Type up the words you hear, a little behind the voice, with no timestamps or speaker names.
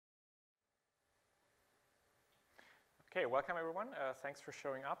Okay, welcome everyone. Thanks for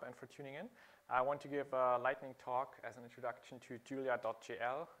showing up and for tuning in. I want to give a lightning talk as an introduction to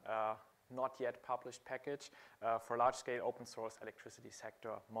Joulia.jl, not yet published package for large-scale open source electricity sector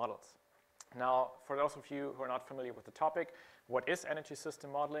models. Now, for those of you who are not familiar with the topic, what is energy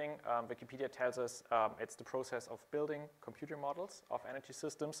system modeling? Wikipedia tells us it's the process of building computer models of energy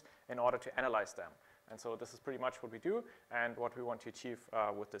systems in order to analyze them. And so this is pretty much what we do and what we want to achieve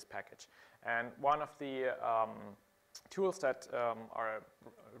with this package. And one of the tools that are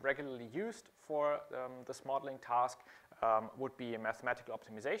regularly used for this modeling task would be mathematical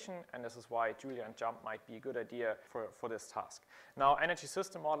optimization, and this is why Julia and Jump might be a good idea for this task. Now, energy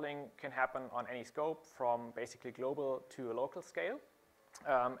system modeling can happen on any scope, from basically global to a local scale.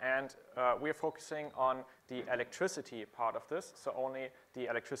 We're focusing on the electricity part of this, so only the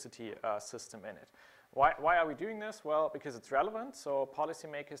electricity system in it. Why are we doing this? Well, because it's relevant. So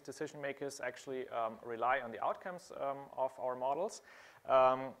policymakers, decision makers actually rely on the outcomes of our models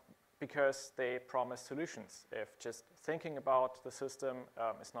because they promise solutions. If just thinking about the system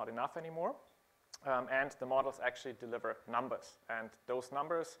is not enough anymore, and the models actually deliver numbers. And those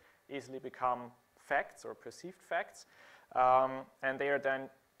numbers easily become facts or perceived facts, and they are then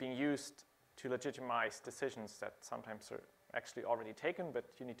being used to legitimize decisions that sometimes are actually already taken, but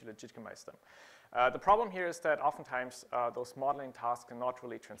you need to legitimize them. The problem here is that oftentimes those modeling tasks are not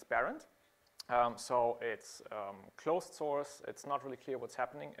really transparent. So it's closed source. It's not really clear what's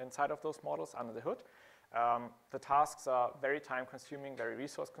happening inside of those models under the hood. The tasks are very time consuming, very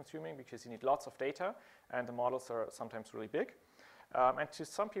resource consuming, because you need lots of data, and the models are sometimes really big. And to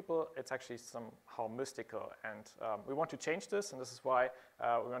some people, it's actually somehow mystical. And we want to change this, and this is why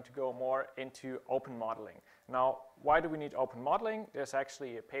we want to go more into open modeling. Now, why do we need open modeling? There's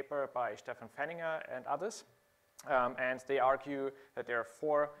actually a paper by Stefan Fenninger and others, and they argue that there are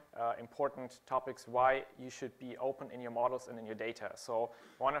four important topics why you should be open in your models and in your data. So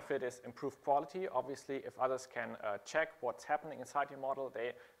one of it is improved quality. Obviously, if others can check what's happening inside your model,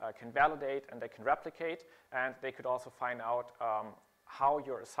 they can validate and they can replicate, and they could also find out how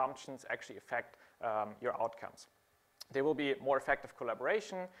your assumptions actually affect your outcomes. There will be more effective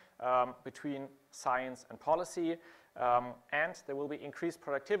collaboration between science and policy, and there will be increased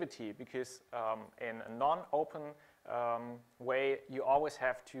productivity because in a non-open way, you always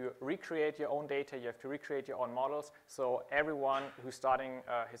have to recreate your own data, you have to recreate your own models, so everyone who's starting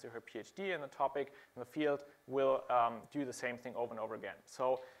his or her PhD in the topic, in the field, will do the same thing over and over again.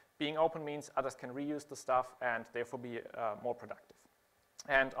 So being open means others can reuse the stuff and therefore be more productive.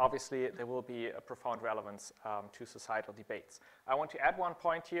 And obviously, there will be a profound relevance to societal debates. I want to add one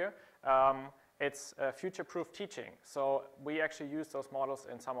point here. It's future-proof teaching. So we actually use those models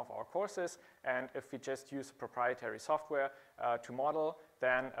in some of our courses. And if we just use proprietary software to model,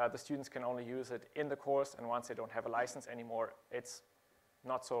 then the students can only use it in the course. And once they don't have a license anymore, it's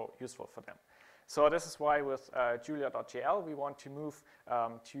not so useful for them. So this is why with Julia.jl, we want to move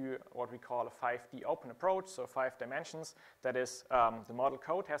to what we call a 5D open approach, so 5 dimensions. That is, the model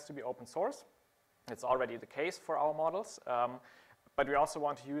code has to be open source. It's already the case for our models. But we also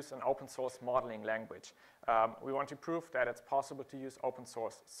want to use an open source modeling language. We want to prove that it's possible to use open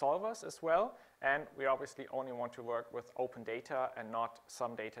source solvers as well. And we obviously only want to work with open data and not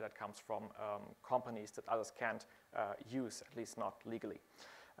some data that comes from companies that others can't use, at least not legally.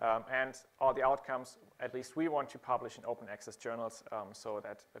 And all the outcomes, at least we want to publish in open access journals so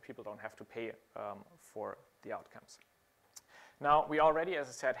that people don't have to pay for the outcomes. Now, we already, as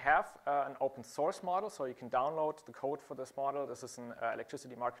I said, have an open source model, so you can download the code for this model. This is an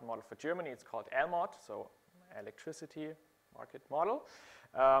electricity market model for Germany. It's called ELMOD, so electricity market model.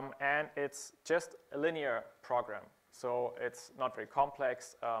 And it's just a linear program. So it's not very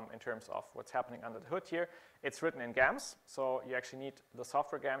complex in terms of what's happening under the hood here. It's written in GAMS, so you actually need the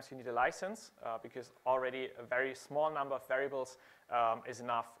software GAMS, you need a license because already a very small number of variables is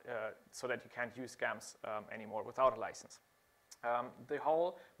enough so that you can't use GAMS anymore without a license. The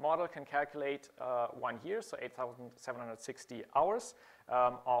whole model can calculate 1 year, so 8,760 hours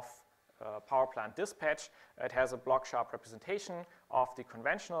of power plant dispatch. It has a block-sharp representation of the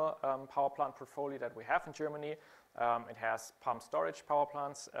conventional power plant portfolio that we have in Germany. It has pump storage power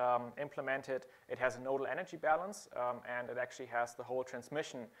plants implemented. It has a nodal energy balance, and it actually has the whole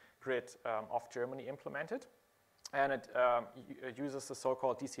transmission grid of Germany implemented. And it uses the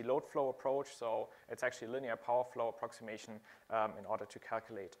so-called DC load flow approach, so it's actually a linear power flow approximation in order to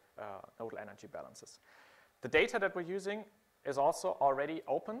calculate nodal energy balances. The data that we're using is also already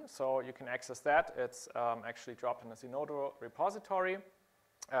open, so you can access that. It's actually dropped in a Zenodo repository.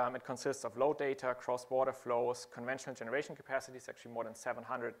 It consists of load data, cross-border flows, conventional generation capacities, actually more than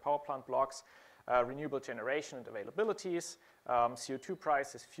 700 power plant blocks, renewable generation and availabilities, CO2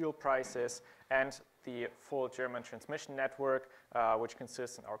 prices, fuel prices, and the full German transmission network, which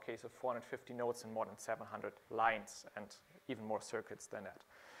consists, in our case, of 450 nodes and more than 700 lines, and even more circuits than that.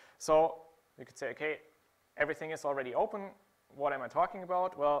 So you could say, okay, everything is already open. What am I talking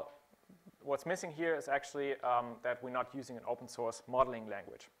about? Well, what's missing here is actually that we're not using an open source modeling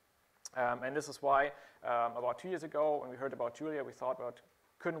language. And this is why about 2 years ago, when we heard about Julia, we thought about,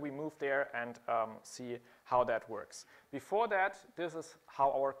 couldn't we move there and see how that works? Before that, this is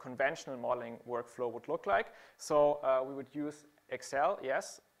how our conventional modeling workflow would look like. So we would use Excel,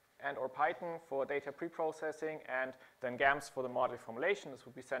 yes, and or Python for data pre-processing, and then GAMS for the model formulation. This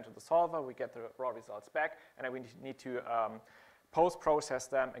would be sent to the solver. We get the raw results back, and then we need to post-process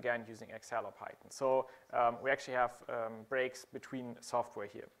them, again, using Excel or Python. So we actually have breaks between software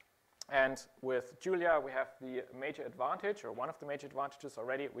here. And with Julia, we have the major advantage, or one of the major advantages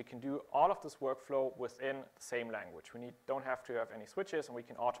already. We can do all of this workflow within the same language. We don't have to have any switches, and we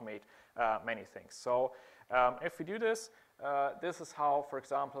can automate many things. So if we do this, this is how, for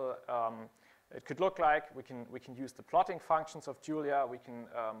example, it could look like. We can use the plotting functions of Julia. We can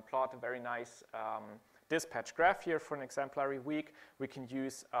plot a very nice dispatch graph here for an exemplary week. We can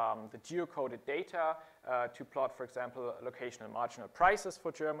use the geocoded data to plot, for example, location and marginal prices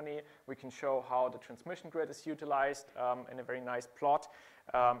for Germany. We can show how the transmission grid is utilized in a very nice plot.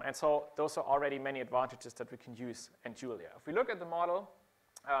 And so those are already many advantages that we can use in Julia. If we look at the model,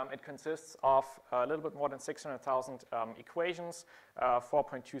 it consists of a little bit more than 600,000 equations,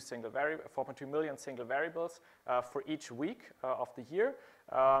 4.2 million single variables for each week of the year.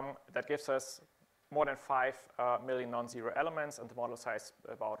 That gives us more than 5 million non-zero elements, and the model size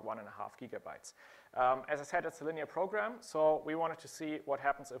about 1.5 gigabytes. As I said, it's a linear program, so we wanted to see what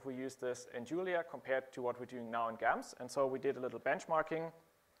happens if we use this in Julia compared to what we're doing now in GAMS. And so we did a little benchmarking,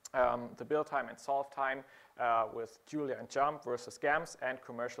 the build time and solve time with Julia and Jump versus GAMS, and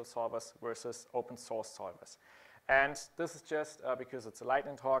commercial solvers versus open source solvers. And this is just, because it's a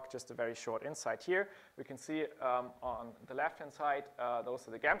lightning talk, just a very short insight here. We can see on the left-hand side, those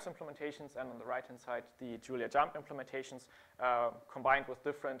are the GAMS implementations, and on the right-hand side, the Julia Jump implementations, combined with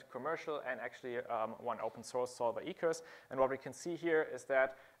different commercial and actually one open source solver eCurse. And what we can see here is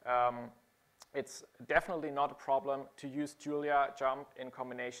that it's definitely not a problem to use Julia Jump in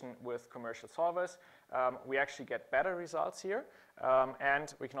combination with commercial solvers. We actually get better results here.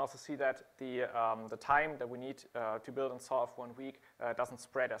 And we can also see that the time that we need to build and solve 1 week doesn't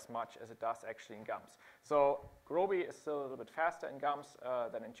spread as much as it does actually in GAMS. So Groby is still a little bit faster in GAMS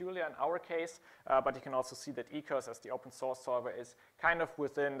than in Julia in our case, but you can also see that eCurse as the open source solver is kind of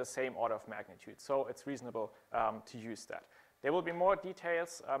within the same order of magnitude. So it's reasonable to use that. There will be more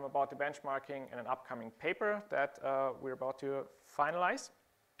details about the benchmarking in an upcoming paper that we're about to finalize.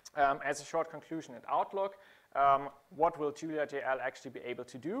 As a short conclusion and outlook, what will Joulia.jl actually be able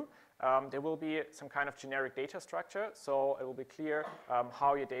to do? There will be some kind of generic data structure, so it will be clear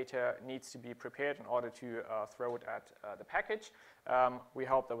how your data needs to be prepared in order to throw it at the package. We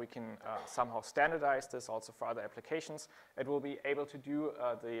hope that we can somehow standardize this also for other applications. It will be able to do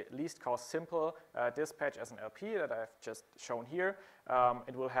the least cost simple dispatch as an LP that I've just shown here.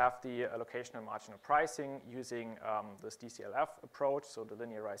 It will have the location and marginal pricing using this DCLF approach, so the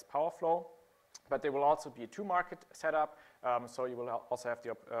linearized power flow. But there will also be a two-market setup, so you will also have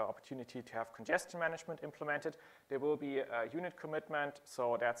the opportunity to have congestion management implemented. There will be a unit commitment,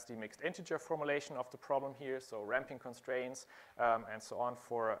 so that's the mixed integer formulation of the problem here, so ramping constraints and so on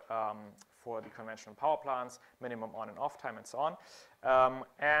for the conventional power plants, minimum on and off time and so on.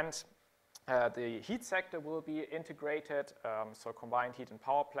 The heat sector will be integrated, so combined heat and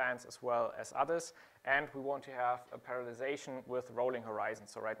power plants as well as others. And we want to have a parallelization with rolling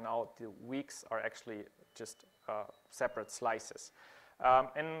horizons. So right now, the weeks are actually just separate slices.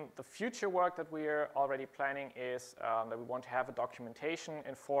 In the future work that we are already planning is that we want to have a documentation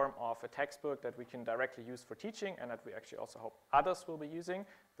in form of a textbook that we can directly use for teaching, and that we actually also hope others will be using.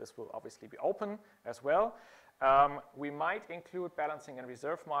 This will obviously be open as well. We might include balancing and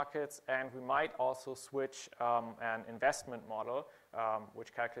reserve markets, and we might also switch an investment model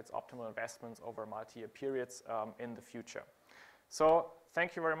which calculates optimal investments over multi-year periods in the future. So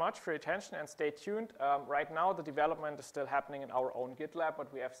thank you very much for your attention, and stay tuned. Right now the development is still happening in our own GitLab,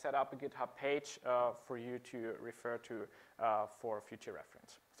 but we have set up a GitHub page for you to refer to for future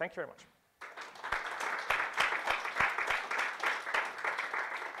reference. Thank you very much.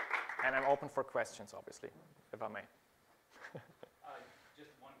 And I'm open for questions, obviously, if I may.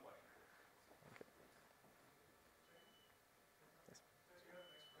 Just one question. Okay. Yes. Do you have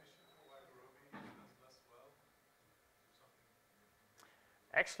an explanation for why Groby does less well?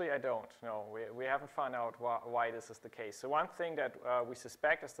 Actually, I don't. No, we haven't found out why this is the case. So one thing that we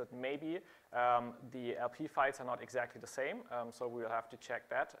suspect is that maybe the LP files are not exactly the same. So we'll have to check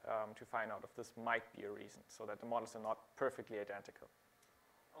that to find out if this might be a reason, so that the models are not perfectly identical.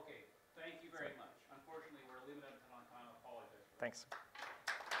 Okay, thank you very much. Unfortunately, we're limited on time. I apologize for that. Thanks.